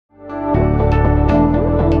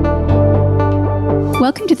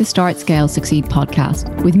Welcome to the Start, Scale, Succeed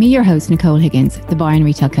podcast with me, your host, Nicole Higgins, the buyer and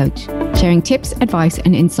retail coach, sharing tips, advice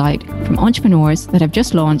and insight from entrepreneurs that have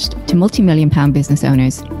just launched to multi-million pound business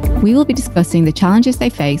owners. We will be discussing the challenges they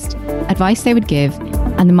faced, advice they would give,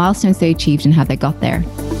 and the milestones they achieved and how they got there.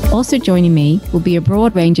 Also joining me will be a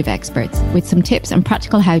broad range of experts with some tips and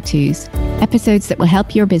practical how-tos, episodes that will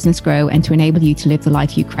help your business grow and to enable you to live the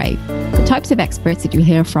life you crave. The types of experts that you'll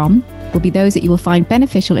hear from will be those that you will find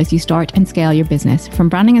beneficial as you start and scale your business, from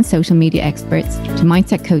branding and social media experts to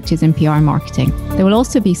mindset coaches and PR marketing. There will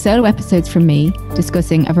also be solo episodes from me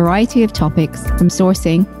discussing a variety of topics from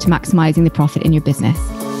sourcing to maximizing the profit in your business.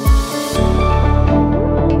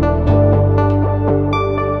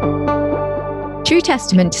 True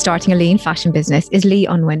testament to starting a lean fashion business is Lee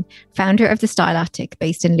Unwin, founder of the Style Attic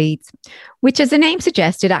based in Leeds, which, as the name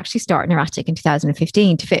suggests, did actually start in her attic in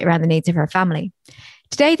 2015 to fit around the needs of her family.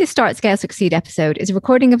 Today, the Start, Scale, Succeed episode is a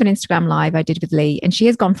recording of an Instagram live I did with Lee, and she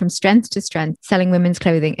has gone from strength to strength selling women's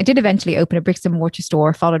clothing and did eventually open a bricks and mortar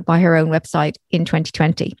store followed by her own website in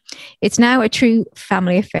 2020. It's now a true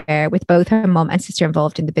family affair with both her mum and sister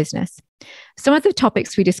involved in the business. Some of the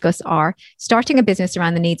topics we discuss are starting a business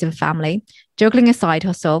around the needs of a family, juggling a side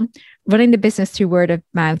hustle, running the business through word of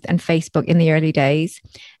mouth and Facebook in the early days,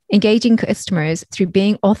 engaging customers through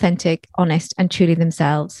being authentic, honest, and truly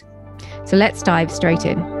themselves. So let's dive straight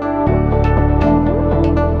in.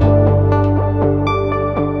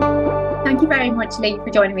 Thank you very much, Lee, for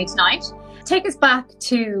joining me tonight. Take us back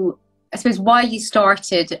to, I suppose, why you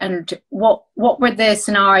started and what were the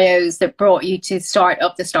scenarios that brought you to start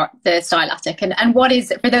up the Style Attic, and what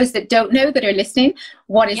is, for those that don't know that are listening,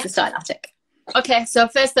 what is the Style Attic? Okay, so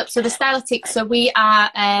first up, so the Style Attic, so we are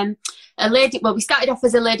we started off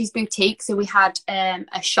as a ladies' boutique, so we had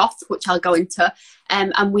a shop, which I'll go into,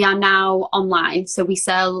 and we are now online, so we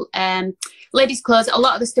sell ladies' clothes. A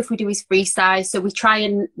lot of the stuff we do is free size, so we're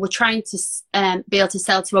trying to be able to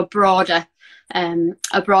sell to a broader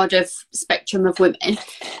spectrum of women.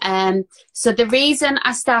 So the reason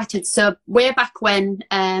I started, so way back when,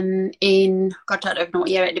 in, God, I don't know what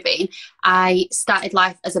year it'd have been, I started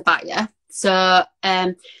life as a buyer. So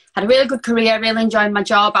had a really good career, really enjoyed my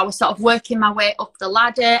job. I was sort of working my way up the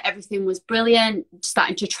ladder. Everything was brilliant,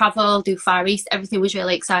 starting to travel, do Far East. Everything was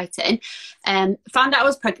really exciting. Found out I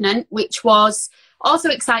was pregnant, which was also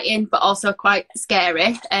exciting, but also quite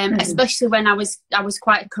scary, especially when I was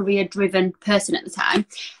quite a career-driven person at the time.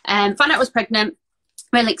 Found out I was pregnant,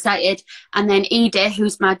 really excited. And then Edie,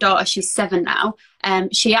 who's my daughter, she's 7 now,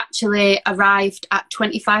 she actually arrived at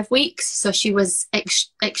 25 weeks. So she was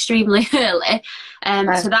extremely early.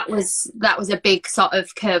 So that was a big sort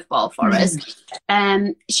of curveball for us.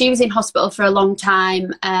 She was in hospital for a long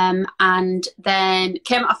time, and then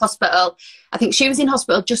came out of hospital. I think she was in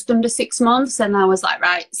hospital just under 6 months. And I was like,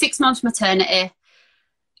 right, 6 months maternity.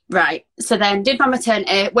 Right. So then did my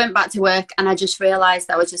maternity, went back to work, and I just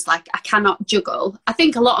realised I was just like, I cannot juggle. I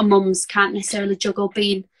think a lot of mums can't necessarily juggle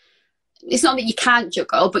being, it's not that you can't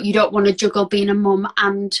juggle, but you don't want to juggle being a mum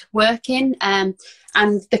and working. And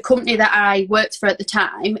the company that I worked for at the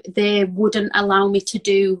time, they wouldn't allow me to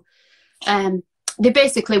do, they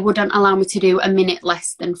basically wouldn't allow me to do a minute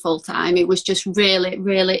less than full time. It was just really,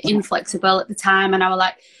 really inflexible at the time. And I was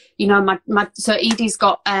like, you know, so Edie's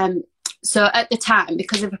got, so at the time,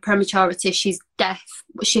 because of her prematurity, she's deaf.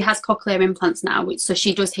 She has cochlear implants now, so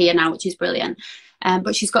she does hear now, which is brilliant.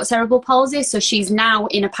 But she's got cerebral palsy, so she's now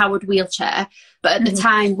in a powered wheelchair. But at the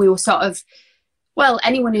time, we were sort of, well,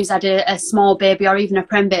 anyone who's had a small baby or even a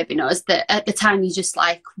prem baby knows that at the time you're just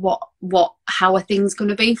like, how are things going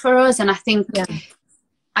to be for us? And I think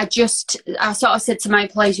I sort of said to my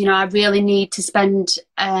employees, you know, I really need to spend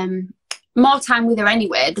more time with her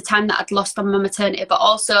anyway, the time that I'd lost on my maternity, but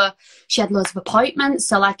also she had loads of appointments.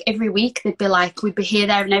 So like every week they'd be like, we'd be here,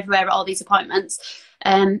 there and everywhere at all these appointments.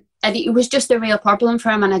 And it was just a real problem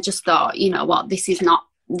for him. And I just thought, you know what, this is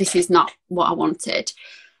not what I wanted.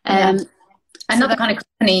 Another kind of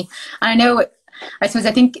company. And I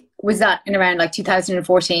think was that in around like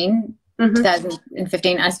 2014,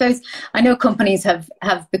 2015. I suppose I know companies have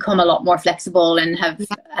become a lot more flexible and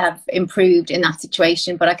have improved in that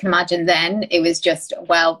situation, but I can imagine then it was just,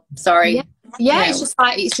 well, sorry. Yeah,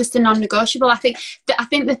 it's just a non-negotiable. I think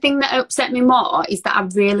the thing that upset me more is that I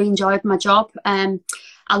really enjoyed my job.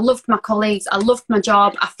 I loved my colleagues. I loved my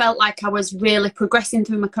job. I felt like I was really progressing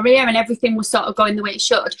through my career and everything was sort of going the way it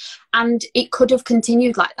should. And it could have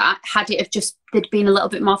continued like that had it have just they'd been a little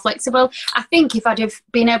bit more flexible. I think if I'd have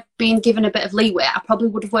been given a bit of leeway, I probably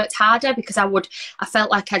would have worked harder because I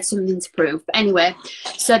felt like I had something to prove. But anyway,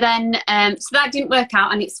 so then so that didn't work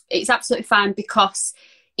out, and it's absolutely fine because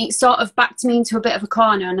it sort of backed me into a bit of a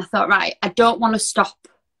corner, and I thought, right, I don't want to stop.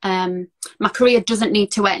 My career doesn't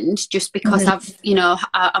need to end just because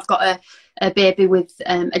I've got a baby with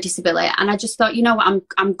a disability, and I just thought, you know what,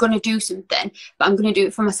 I'm going to do something, but I'm going to do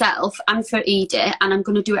it for myself and for Edie, and I'm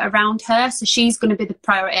going to do it around her. So she's going to be the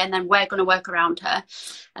priority, and then we're going to work around her.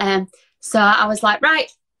 So I was like, right,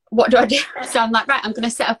 what do I do? So I'm like, right, I'm going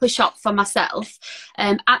to set up a shop for myself.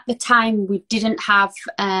 At the time, we didn't have,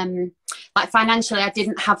 financially, I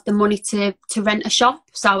didn't have the money to rent a shop.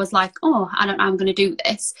 So I was like, oh, I don't know, I'm going to do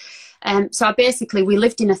this. So we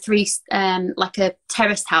lived in a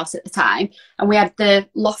terraced house at the time, and we had the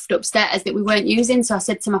loft upstairs that we weren't using. So I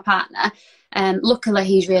said to my partner, luckily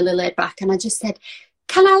he's really laid back, and I just said,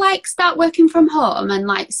 can I start working from home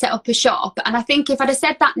and set up a shop? And I think if I'd have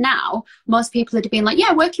said that now, most people would have been like,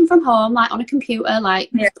 yeah, working from home, on a computer,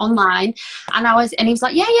 online. And he was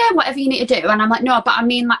like, yeah, whatever you need to do. And I'm like, no, but I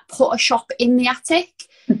mean, put a shop in the attic.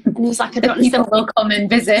 And he was like, I don't understand. People will come and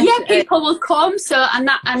visit. Yeah, people will come. So, and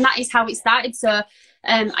that is how it started. So,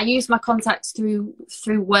 I used my contacts through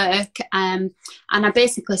work, and I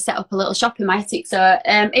basically set up a little shop in my attic. So,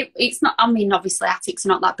 it's not, I mean, obviously attics are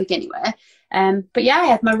not that big anyway. But yeah, I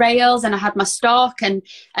had my rails and I had my stock, and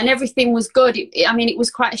everything was good. It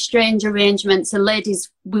was quite a strange arrangement. So ladies,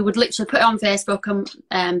 we would literally put it on Facebook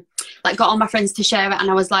and got all my friends to share it.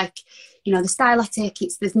 And I was like, the Style Attic,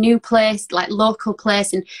 it's this new place, local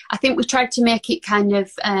place. And I think we tried to make it kind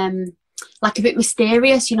of a bit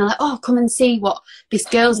mysterious, oh, come and see what this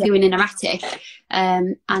girl's doing in her attic.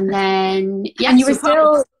 And then, yeah. And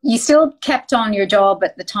you still kept on your job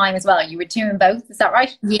at the time as well. You were doing both, is that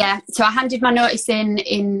right? Yeah. So I handed my notice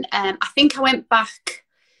in I think I went back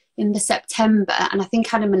in the September, and I think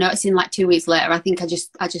I handed my notice in 2 weeks later. I think I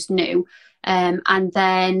just knew. And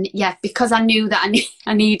then, yeah, because I knew that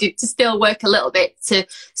I needed to still work a little bit to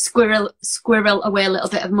squirrel away a little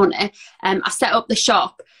bit of money, I set up the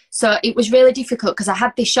shop. So it was really difficult because I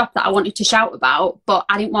had this shop that I wanted to shout about, but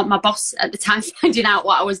I didn't want my boss at the time finding out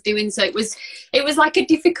what I was doing. So it was a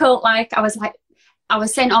difficult, I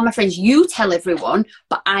was saying to all my friends, you tell everyone,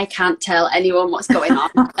 but I can't tell anyone what's going on.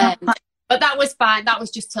 But that was fine. That was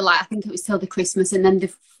just I think it was till the Christmas, and then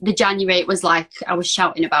the January it was I was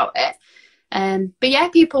shouting about it. But yeah,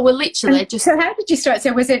 people were literally just. So how did you start?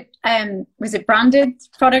 So was it branded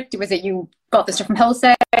product? Was it you got the stuff from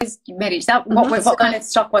wholesalers? You made it yourself? What kind of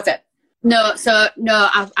stock was it? No,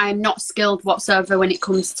 I'm not skilled whatsoever when it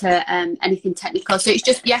comes to anything technical. So it's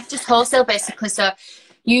just wholesale basically. So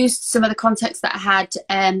used some of the contacts that I had.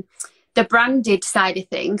 The branded side of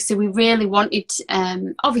things. So we really wanted,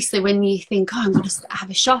 obviously when you think, oh, I'm going to have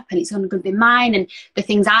a shop and it's only going to be mine and the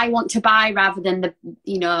things I want to buy rather than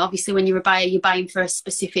obviously when you're a buyer, you're buying for a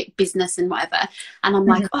specific business and whatever. And I'm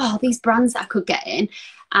like, oh, these brands that I could get in.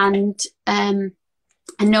 And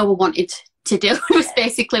no one wanted to do it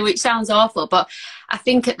basically, which sounds awful. But I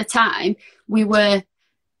think at the time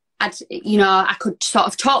I could sort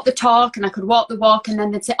of talk the talk and I could walk the walk, and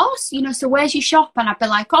then they'd say, oh, so where's your shop? And I'd be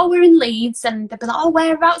like, oh, we're in Leeds. And they'd be like, oh,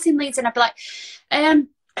 whereabouts in Leeds? And I'd be like,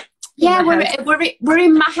 yeah, we're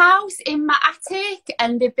in my house, in my attic.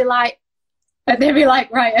 And they'd be like,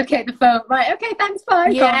 right, okay, the phone, right, okay, thanks, bye.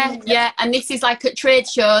 Yeah. And this is at trade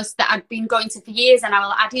shows that I'd been going to for years, and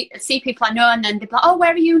I'd see people I know, and then they'd be like, oh,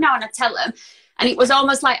 where are you now? And I'd tell them. And it was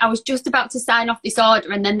almost like I was just about to sign off this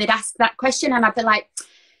order, and then they'd ask that question, and I'd be like,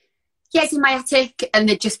 yeah, it's in my attic. And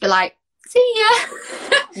they'd just be like, see ya.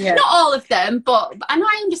 Yeah. Not all of them, but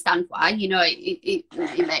I understand why,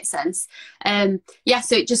 it makes sense. So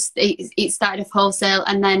it started off wholesale,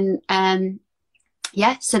 and then,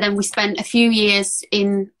 so then we spent a few years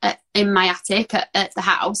in my attic at the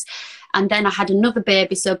house. And then I had another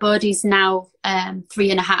baby. So Bodhi's now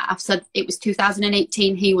 3.5. So it was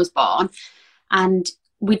 2018 he was born. And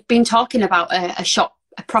we'd been talking about a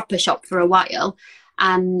proper shop for a while.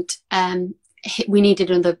 And we needed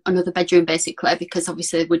another bedroom basically, because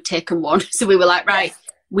obviously we'd taken one. So we were like, right,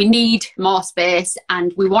 we need more space,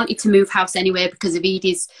 and we wanted to move house anyway because of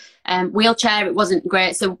Edie's wheelchair. It wasn't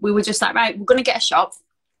great. So we were just like, right, we're going to get a shop.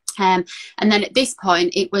 And then at this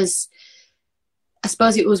point I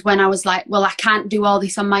suppose it was when I was like, well, I can't do all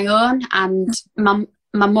this on my own. And my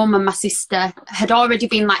mum and my sister had already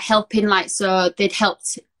been helping, so they'd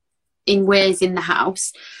helped in ways in the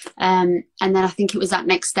house, and then I think it was that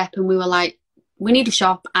next step, and we were like, we need a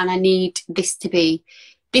shop, and I need this to be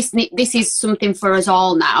this is something for us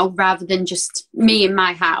all now, rather than just me in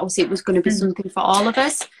my house. It was going to be something for all of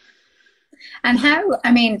us. And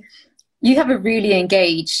you have a really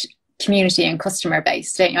engaged community and customer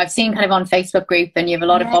base, don't you? I've seen kind of on Facebook group, and you have a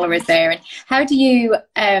lot of followers there. And how do you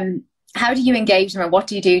how do you engage them, or what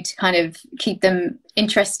do you do to kind of keep them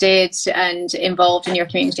interested and involved in your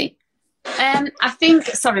community? I think,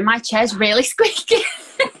 sorry, my chair's really squeaky.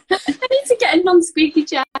 I need to get a non-squeaky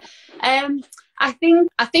chair. I think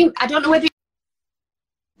I don't know whether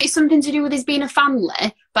it's something to do with us being a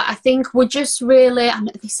family, but I think we're just really, I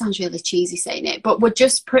know this sounds really cheesy saying it, but we're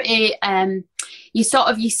just pretty, you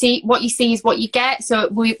see what you see is what you get. So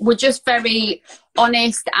we're just very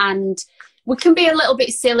honest, and we can be a little bit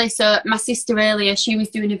silly. So my sister earlier, she was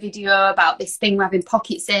doing a video about this thing we're having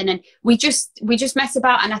pockets in, and we just mess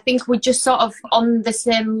about, and I think we're just sort of on the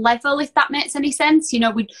same level, if that makes any sense. You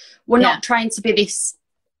know, we're not trying to be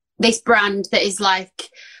this brand that is like,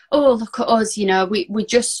 oh, look at us, you know, we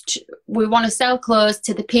want to sell clothes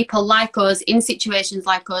to the people like us in situations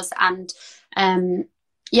like us. And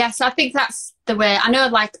so I think that's the way. I know,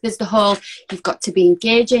 like, there's the whole, you've got to be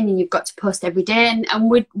engaging and you've got to post every day, and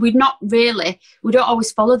we're not really, we don't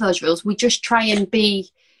always follow those rules. We just try and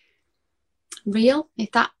be real,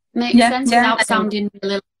 if that makes sense, without sounding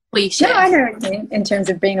really cliche. No, I know what you mean, in terms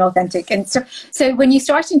of being authentic. And so when you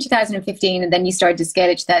started in 2015 and then you started to scale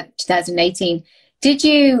it to 2018, did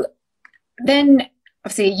you then,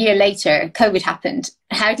 obviously a year later, COVID happened.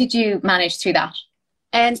 How did you manage through that?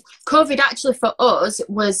 And COVID actually for us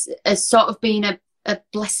was as sort of being a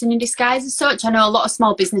blessing in disguise as such. I know a lot of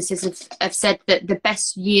small businesses have said that the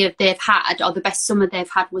best year they've had, or the best summer they've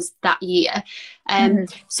had, was that year.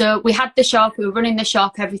 So we had the shop, we were running the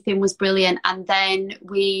shop, everything was brilliant. And then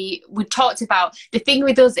we talked about, the thing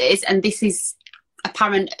with us is, and this is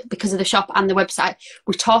apparent because of the shop and the website,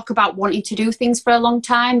 we talk about wanting to do things for a long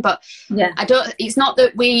time, but it's not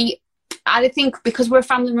that I think because we're a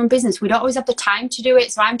family run business, we don't always have the time to do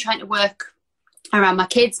it. So I'm trying to work around my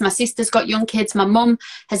kids. My sister's got young kids. My mum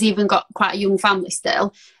has even got quite a young family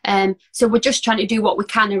still. So we're just trying to do what we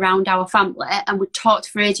can around our family. And we talked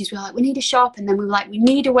for ages. We were like, we need a shop. And then we were like, we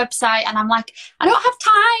need a website. And I'm like, I don't have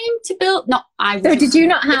time to build. So did you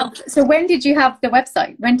not have, so when did you have the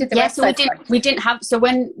website? When did the website start? We didn't have, so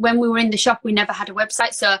when we were in the shop, we never had a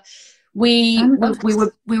website. So we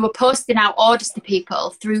were posting out orders to people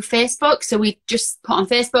through Facebook. So we just put on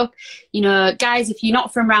Facebook, you know, guys, if you're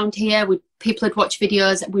not from around here, people would watch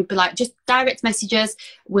videos, we'd be like, just direct messages,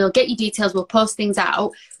 we'll get your details, we'll post things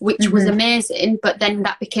out, which was amazing. But then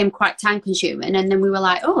that became quite time consuming, and then we were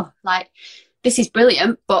like, oh, like, this is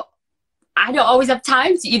brilliant, but I don't always have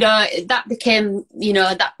time to, you know, that became, you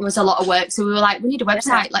know, that was a lot of work. So we were like, we need a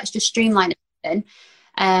website, let's just streamline everything.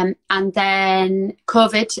 And then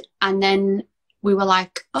COVID, and then we were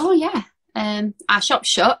like, oh yeah, our shop's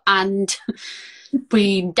shut and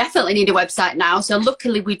we definitely need a website now. So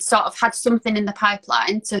luckily we'd sort of had something in the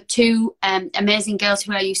pipeline. So two amazing girls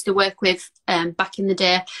who I used to work with back in the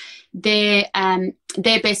day, they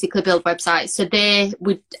basically build websites. So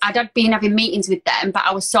I'd been having meetings with them, but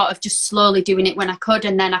I was sort of just slowly doing it when I could.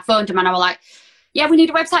 And then I phoned them and I was like, yeah, we need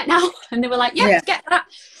a website now. And they were like, yeah. Get that.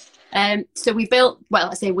 So they built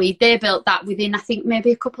that within, I think,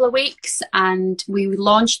 maybe a couple of weeks, and we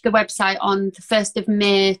launched the website on the 1st of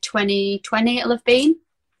May 2020 it'll have been,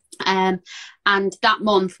 and that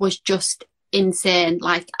month was just insane.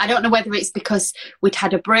 Like, I don't know whether it's because we'd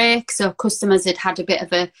had a break, so customers had a bit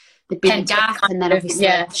of a gap, and then obviously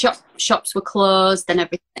shops were closed and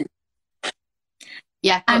everything.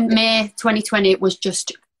 And May 2020 was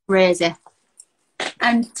just crazy.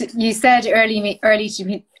 And you said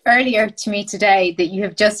earlier to me today that you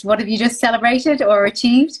have what have you just celebrated or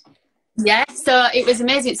achieved? Yeah, so it was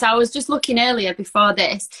amazing. So I was just looking earlier before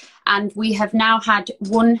this, and we have now had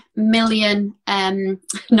 1 million,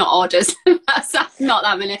 not orders, that's not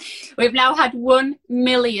that many. We've now had 1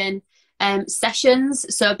 million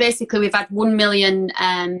sessions. So basically we've had 1 million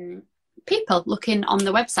people looking on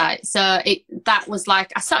the website. So that was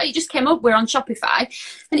like, I saw it just came up, we're on Shopify,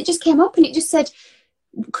 and it just came up and it just said,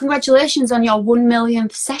 congratulations on your 1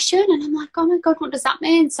 millionth session. And I'm like, oh my God, what does that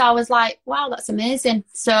mean? So I was like, wow, that's amazing.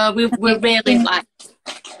 So we're really like,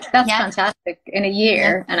 that's fantastic in a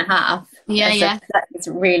year and a half. That's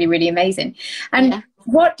really, really amazing. And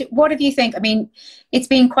what have you think? I mean, it's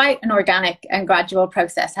been quite an organic and gradual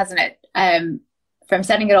process, hasn't it? From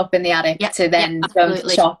setting it up in the attic to then going to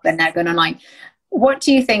the shop and now going online. What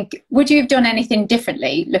do you think? Would you have done anything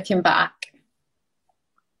differently looking back?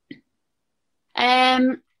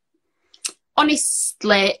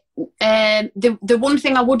 Honestly, the one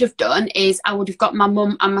thing I would have done is I would have got my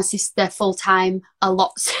mum and my sister full-time a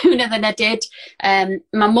lot sooner than I did.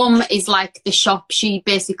 My mum is like the shop. She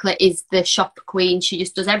basically is the shop queen. She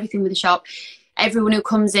just does everything with the shop. Everyone who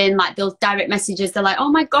comes in, like, they'll direct messages. They're like, oh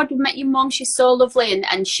my God, we met your mum. She's so lovely.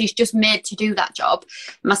 And she's just made to do that job.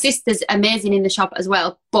 My sister's amazing in the shop as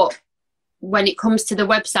well. But when it comes to the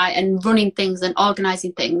website and running things and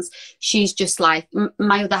organizing things, she's just like,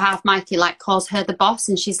 my other half, Mikey, like calls her the boss,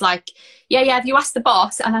 and she's like, yeah, have you asked the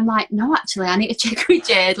boss? And I'm like, no, actually, I need to check with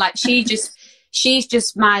Jade. Like, she's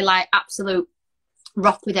just my like absolute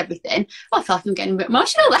rock with everything. Well, I feel like I'm getting a bit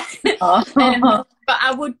emotional there. But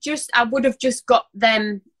I would have just got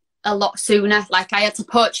them a lot sooner. Like, I had to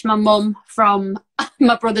poach my mum from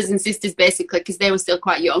my brothers and sisters basically, because they were still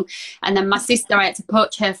quite young, and then my sister, I had to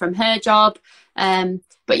poach her from her job.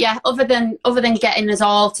 But yeah, other than getting us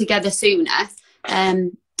all together sooner,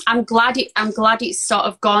 I'm glad it's sort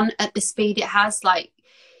of gone at the speed it has. Like,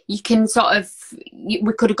 you can sort of,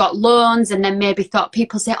 we could have got loans, and then maybe thought,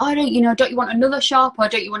 people say, oh, don't you want another shop, or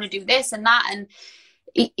don't you want to do this and that? And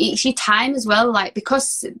it's your time as well. Like,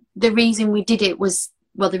 because the reason I did it was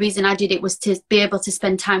to be able to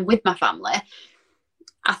spend time with my family.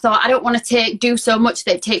 I thought, I don't want to do so much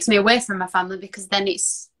that it takes me away from my family, because then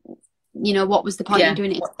it's, what was the point in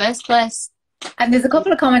doing it in the first place? And there's a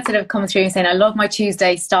couple of comments that have come through saying, I love my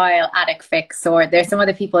Tuesday style attic fix, or there's some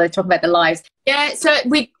other people that talk about the lives. Yeah, so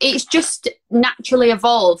it's just naturally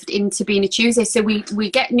evolved into being a Tuesday. So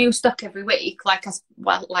we get new stock every week, like I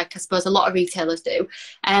suppose a lot of retailers do.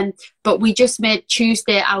 But we just made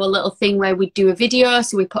Tuesday our little thing where we do a video.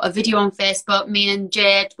 So we put a video on Facebook. Me and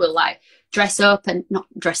Jade will like dress up, and not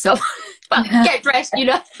dress up, but get dressed,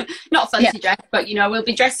 not fancy dress, but we'll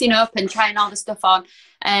be dressing up and trying all the stuff on.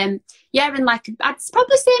 And like, I'd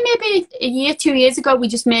probably say maybe a year, 2 years ago, we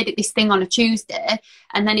just made it this thing on a Tuesday,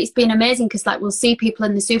 and then it's been amazing, because like, we'll see people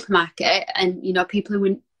in the supermarket, and people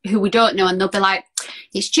who we don't know, and they'll be like,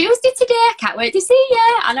 it's Tuesday today, I can't wait to see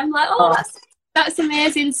you. And I'm like, oh. That's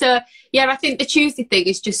amazing. So yeah, I think the Tuesday thing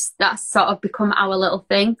is just, that's sort of become our little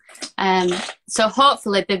thing. So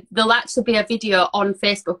hopefully there'll actually be a video on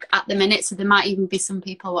Facebook at the minute, so there might even be some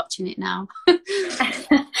people watching it now.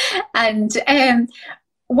 And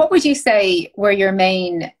what would you say were your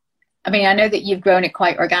main, I mean, I know that you've grown it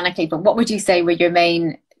quite organically, but what would you say were your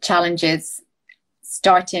main challenges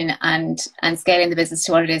starting and scaling the business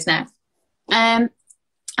to what it is now?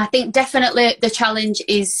 I think definitely the challenge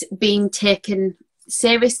is being taken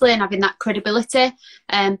seriously and having that credibility.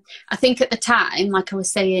 I think at the time, like I was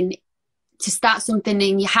saying, to start something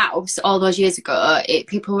in your house all those years ago,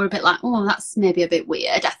 people were a bit like, oh, that's maybe a bit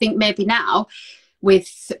weird. I think maybe now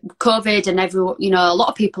with COVID and everyone, a lot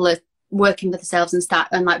of people are working for themselves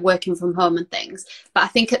and like working from home and things. But I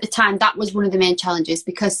think at the time that was one of the main challenges,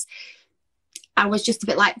 because I was just a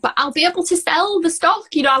bit like, but I'll be able to sell the stock,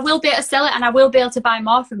 I will be able to sell it, and I will be able to buy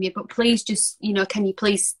more from you, but please just, can you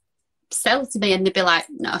please sell to me? And they'd be like,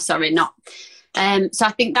 no, sorry, not. So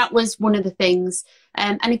I think that was one of the things.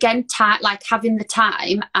 And again, like having the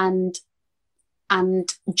time and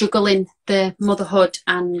juggling the motherhood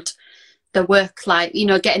and the work life,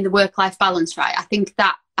 getting the work-life balance right. I think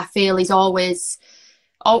that I feel is always,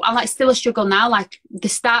 I'm like still a struggle now. Like the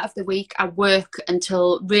start of the week, I work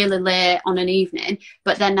until really late on an evening,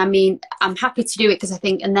 but then I'm happy to do it because I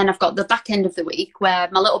think, and then I've got the back end of the week where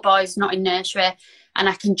my little boy's not in nursery, and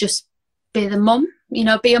I can just be the mum,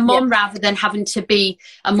 be a mum rather than having to be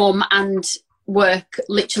a mum and work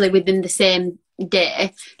literally within the same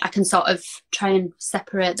day. I can sort of try and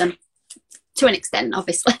separate them to an extent,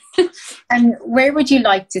 obviously. And where would you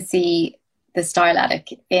like to see the Style Attic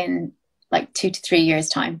in like 2 to 3 years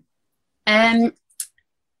time? Do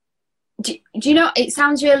you know, it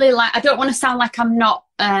sounds really like, I don't want to sound like I'm not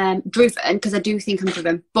driven, because I do think I'm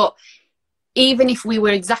driven, but even if we were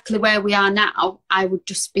exactly where we are now, I would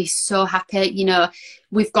just be so happy.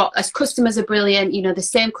 We've got, as customers are brilliant, the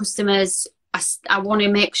same customers. I want to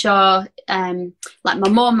make sure, like my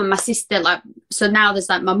mum and my sister, like, so now there's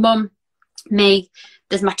like my mum, me,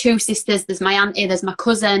 there's my 2 sisters, there's my auntie, there's my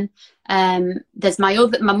cousin, there's my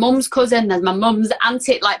mum's cousin, there's my mum's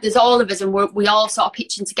auntie, like there's all of us, and we all sort of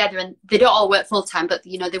pitching together, and they don't all work full time, but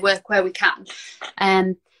they work where we can.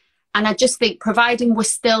 And I just think, providing we're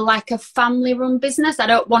still like a family run business, I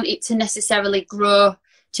don't want it to necessarily grow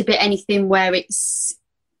to be anything where it's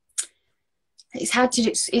hard to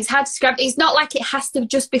describe. It's not like it has to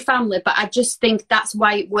just be family, but I just think that's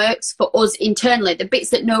why it works for us internally. The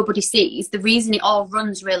bits that nobody sees, the reason it all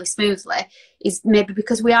runs really smoothly is maybe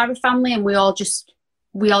because we are a family and we all just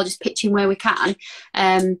pitch in where we can.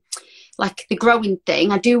 Like the growing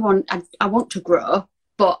thing, I want to grow,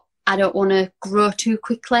 but I don't want to grow too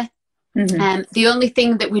quickly. Mm-hmm. The only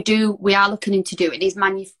thing that we are looking into doing is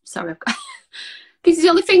sorry, this is the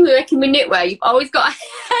only thing we're making with knitwear. You've always got a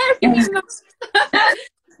hair in your mouth.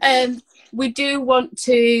 We do want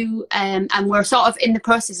to, and we're sort of in the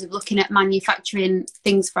process of looking at manufacturing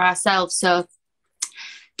things for ourselves. So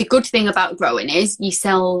the good thing about growing is you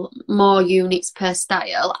sell more units per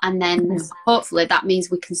style, and then hopefully that means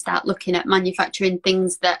we can start looking at manufacturing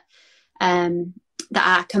things that that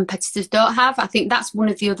our competitors don't have. I think that's one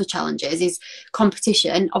of the other challenges is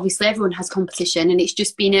competition. Obviously everyone has competition, and it's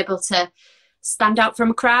just being able to stand out from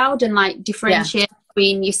a crowd and like differentiate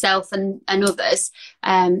between yourself and others.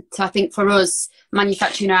 So I think for us,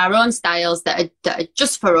 manufacturing our own styles that are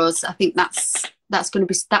just for us, I think that's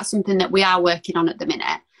something that we are working on at the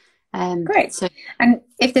minute. Great. So, and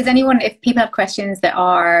if people have questions that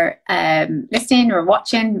are listening or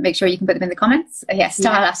watching, make sure you can put them in the comments. Yes,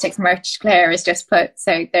 Stylastics merch Claire has just put,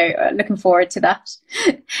 so they're looking forward to that.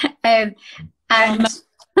 And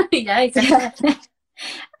yeah, exactly.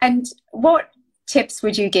 And what tips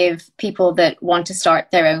would you give people that want to start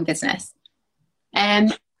their own business?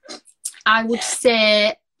 I would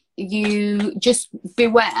say you just be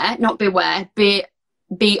aware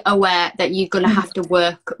that you're going to have to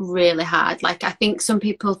work really hard. Like, I think some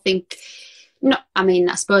people think,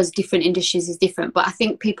 I suppose different industries is different, but I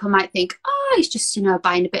think people might think, oh, it's just,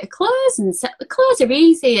 buying a bit of clothes, and the clothes are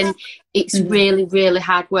easy, and it's really, really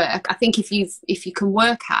hard work. I think if you can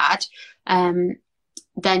work hard,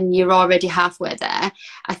 then you're already halfway there.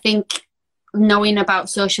 I think knowing about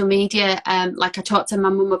social media, like I talked to my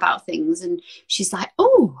mum about things, and she's like,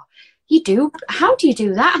 oh, how do you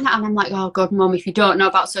do that? And I'm like, oh God, Mum, if you don't know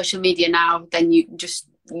about social media now, then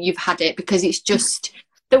you've had it, because it's just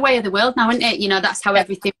the way of the world now, isn't it? That's how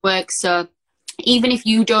everything works. So even if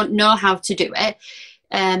you don't know how to do it,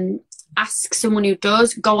 ask someone who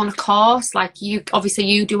does. Go on a course. Like you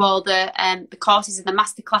do all the courses and the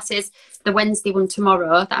master classes. The Wednesday one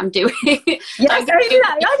tomorrow that I'm doing. Yes,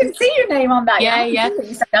 I didn't see your name on that. Yeah.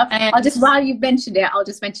 While you've mentioned it, I'll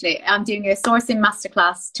just mention it. I'm doing a sourcing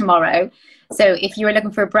masterclass tomorrow. So if you're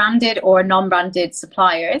looking for branded or non-branded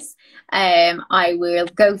suppliers, I will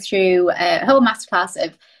go through a whole masterclass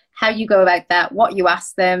of how you go about that, what you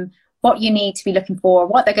ask them, what you need to be looking for,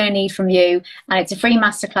 what they're going to need from you. And it's a free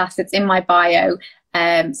masterclass. It's in my bio.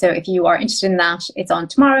 So if you are interested in that, it's on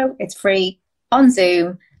tomorrow. It's free on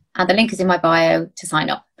Zoom. And the link is in my bio to sign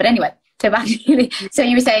up. But anyway, so back to so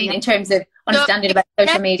you were saying in terms of understanding about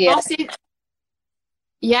social media.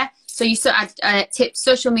 Yeah. So you tips,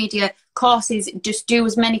 social media courses, just do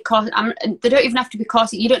as many courses. They don't even have to be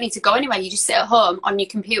courses. You don't need to go anywhere. You just sit at home on your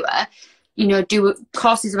computer, do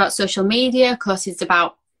courses about social media, courses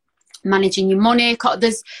about managing your money.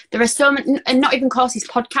 There are so many, and not even courses,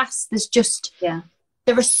 podcasts. There's just,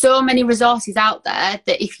 there are so many resources out there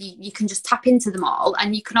that if you can just tap into them all,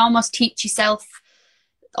 and you can almost teach yourself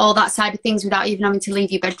all that side of things without even having to leave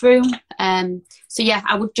your bedroom. So yeah,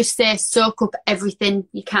 I would just say soak up everything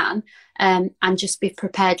you can, and just be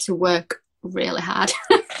prepared to work really hard.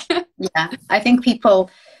 Yeah, I think a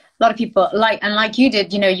lot of people like you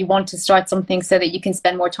did, you want to start something so that you can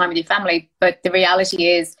spend more time with your family. But the reality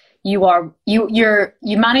is you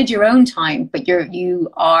manage your own time, but you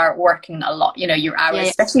are working a lot, your hours,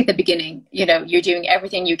 especially at the beginning, you're doing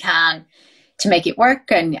everything you can to make it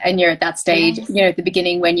work. And you're at that stage, at the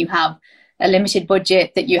beginning when you have a limited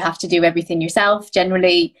budget that you have to do everything yourself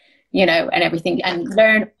generally, and everything, and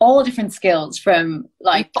learn all different skills from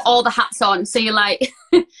like you put all the hats on. So you're like,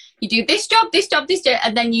 you do this job,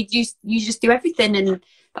 and then you just do everything. And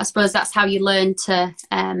I suppose that's how you learn to,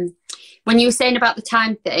 when you were saying about the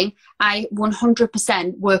time thing, I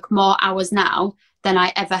 100% work more hours now than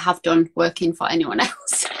I ever have done working for anyone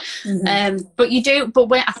else. But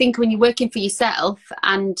I think when you're working for yourself,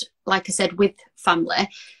 and like I said, with family,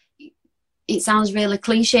 it sounds really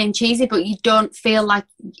cliche and cheesy, but I don't feel like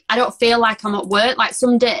I'm at work. Like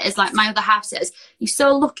some days, like my other half says, you're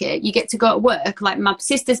so lucky you get to go to work. Like my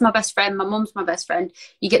sister's my best friend, my mum's my best friend.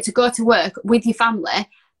 You get to go to work with your family,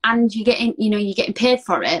 and you're getting paid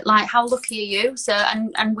for it. Like, how lucky are you? So,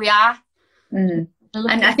 and we are. And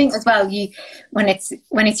I think as well, when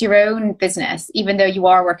it's your own business, even though you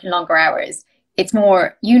are working longer hours, it's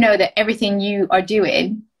more, that everything you are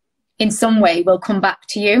doing in some way will come back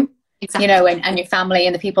to you. Exactly. And your family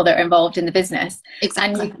and the people that are involved in the business.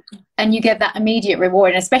 Exactly. And you get that immediate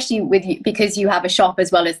reward, and especially because you have a shop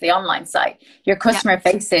as well as the online site, you're customer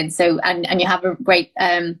facing. So, and you have a great,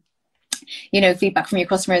 feedback from your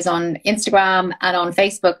customers on Instagram and on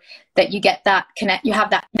Facebook, that you get that you have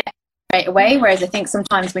that connect right away. Whereas I think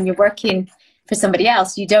sometimes when you're working for somebody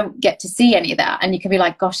else, you don't get to see any of that. And you can be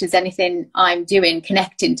like, gosh, is anything I'm doing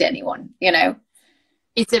connecting to anyone,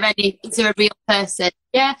 Is there a real person?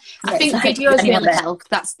 Yeah, I think videos really help.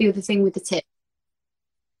 That's the other thing with the tip.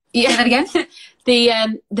 Yeah, say that again.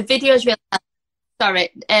 The videos really help. Sorry,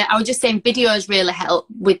 I was just saying videos really help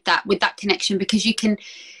with that connection, because you can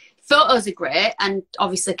photos are great, and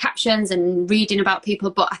obviously captions and reading about people,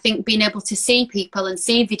 but I think being able to see people and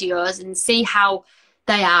see videos and see how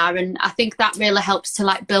they are, and I think that really helps to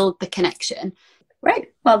like build the connection.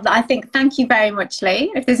 Right. Well, I think, thank you very much,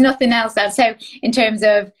 Lee. If there's nothing else, I'd say in terms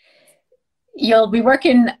of, you'll be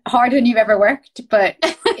working harder than you've ever worked, but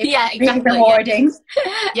it's yeah, exactly, really rewarding.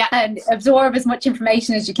 Yeah. And absorb as much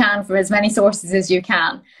information as you can from as many sources as you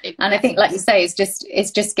can. And I think, like you say, it's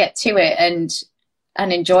just get to it and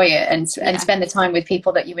enjoy it and spend the time with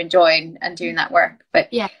people that you enjoy and doing that work. But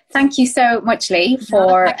thank you so much, Lee,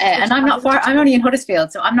 for and I'm not far. I'm only in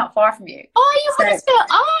Huddersfield, so I'm not far from you. Oh, you Huddersfield?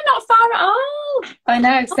 Oh, not far at all. I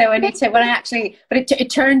know. So I need to but it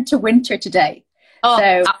turned to winter today. Oh,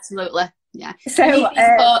 so, absolutely. Yeah. So so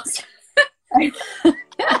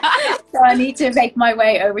I need to make my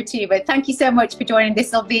way over to you. But thank you so much for joining.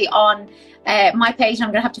 This will be on my page. I'm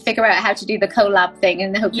going to have to figure out how to do the collab thing,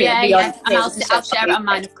 and hopefully it'll be on. And I'll share it on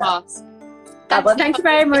mine, of course. Well, thank you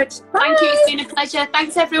very much. Bye. Thank you. It's been a pleasure.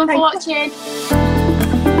 Thanks everyone for watching.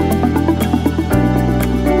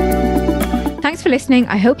 Thanks for listening.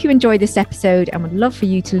 I hope you enjoyed this episode and would love for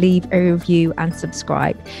you to leave a review and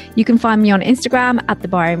subscribe. You can find me on Instagram at The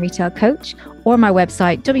Buyer and Retail Coach, or my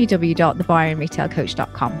website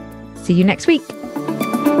www.thebuyerandretailcoach.com. See you next week.